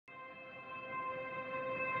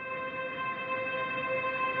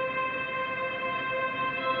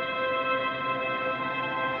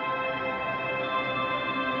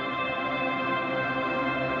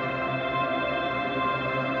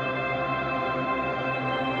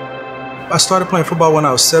I started playing football when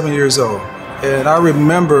I was 7 years old. And I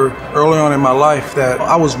remember early on in my life that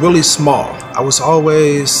I was really small. I was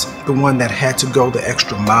always the one that had to go the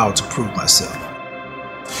extra mile to prove myself.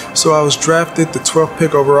 So I was drafted the 12th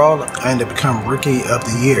pick overall. I ended up becoming Rookie of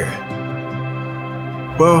the Year.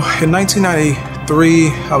 Well, in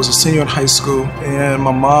 1993, I was a senior in high school, and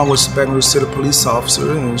my mom was a Baton Rouge City police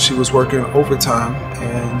officer, and she was working overtime,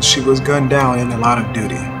 and she was gunned down in the line of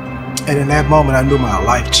duty. And in that moment, I knew my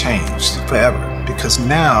life changed forever, because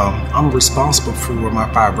now I'm responsible for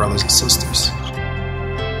my 5 brothers and sisters.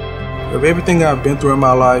 Of everything I've been through in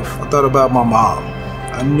my life, I thought about my mom.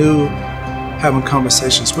 I knew, having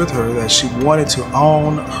conversations with her, that she wanted to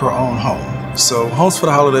own her own home. So Homes for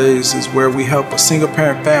the Holidays is where we help a single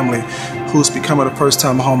parent family who's becoming a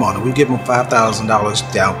first-time homeowner. We give them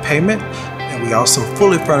 $5,000 down payment, and we also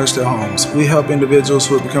fully furnish their homes. We help individuals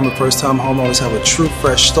who are becoming first-time homeowners have a true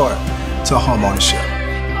fresh start to home ownership.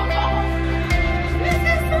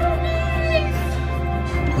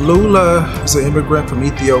 LIII is an immigrant from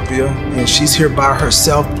Ethiopia, and she's here by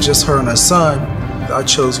herself, just her and her son. I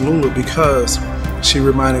chose LIII because she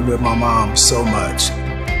reminded me of my mom so much.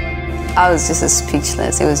 I was just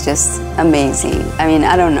speechless. It was just amazing. I mean,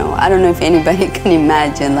 I don't know if anybody can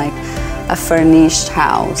imagine like a furnished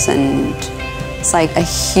house, and it's like a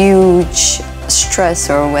huge stress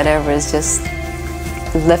or whatever is just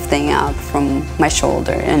lifting out from my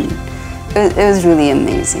shoulder, and it was really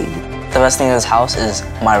amazing. The best thing in this house is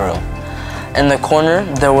my room. In the corner,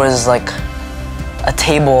 there was like a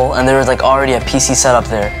table, and there was like already a PC set up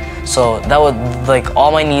there. So that would, like,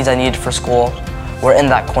 all my needs I needed for school were in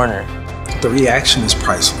that corner. The reaction is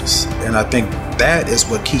priceless, and I think that is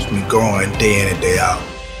what keeps me going day in and day out.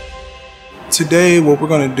 Today, what we're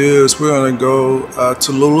going to do is we're going to go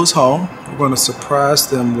to LII's home. We're going to surprise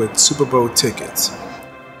them with Super Bowl tickets.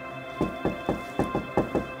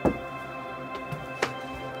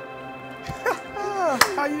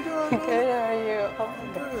 How you doing? Good, how are you? Oh,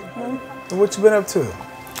 good. What you been up to?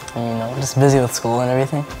 You know, just busy with school and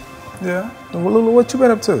everything. Yeah. Well, Lulu, what you been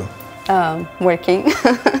up to? Working.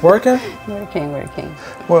 Working? Working.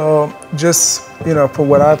 Well, just, you know, for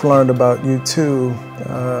what I've learned about you too,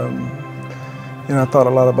 you know, I thought a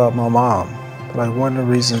lot about my mom. Like, one of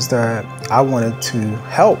the reasons that I wanted to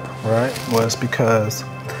help, right, was because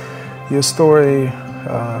your story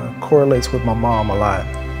correlates with my mom a lot.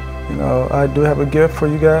 You know, I do have a gift for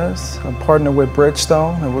you guys. I'm partnered with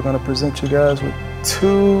Bridgestone, and we're going to present you guys with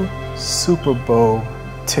 2 Super Bowl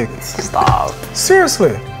tickets. Stop.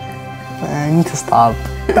 Seriously. Man, I need to stop.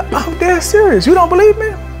 I'm dead serious. You don't believe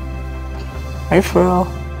me? Are you for real?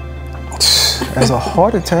 As a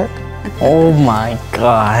heart attack. Oh my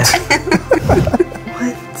God.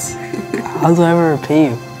 What? How do I ever repay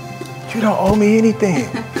you? You don't owe me anything.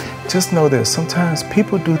 Just know this, sometimes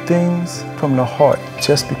people do things from the heart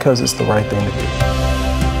just because it's the right thing to do.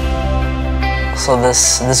 So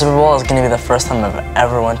this Super Bowl is going to be the first time I've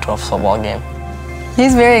ever went to a football game.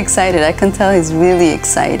 He's very excited. I can tell he's really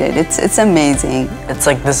excited. It's amazing. It's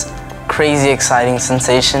like this crazy exciting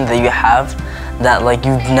sensation that you have that like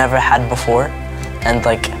you've never had before, and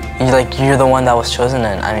you're the one that was chosen,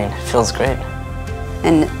 and I mean, it feels great.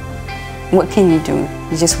 And what can you do?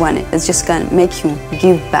 You just want it. It's just gonna make you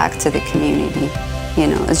give back to the community. You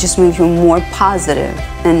know, it's just make you more positive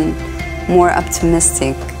and more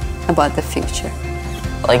optimistic about the future.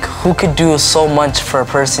 Like, who could do so much for a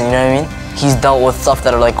person, you know what I mean? He's dealt with stuff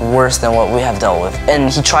that are like worse than what we have dealt with. And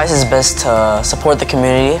he tries his best to support the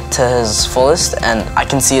community to his fullest, and I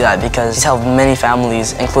can see that because he's helped many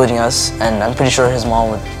families, including us, and I'm pretty sure his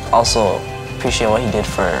mom would also appreciate what he did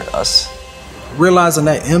for us. Realizing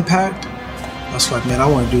that impact, I was like, man, I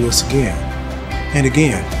want to do this again and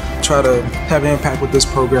again. Try to have an impact with this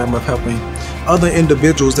program of helping other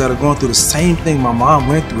individuals that are going through the same thing my mom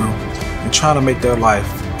went through and trying to make their life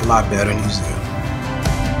a lot better and easier.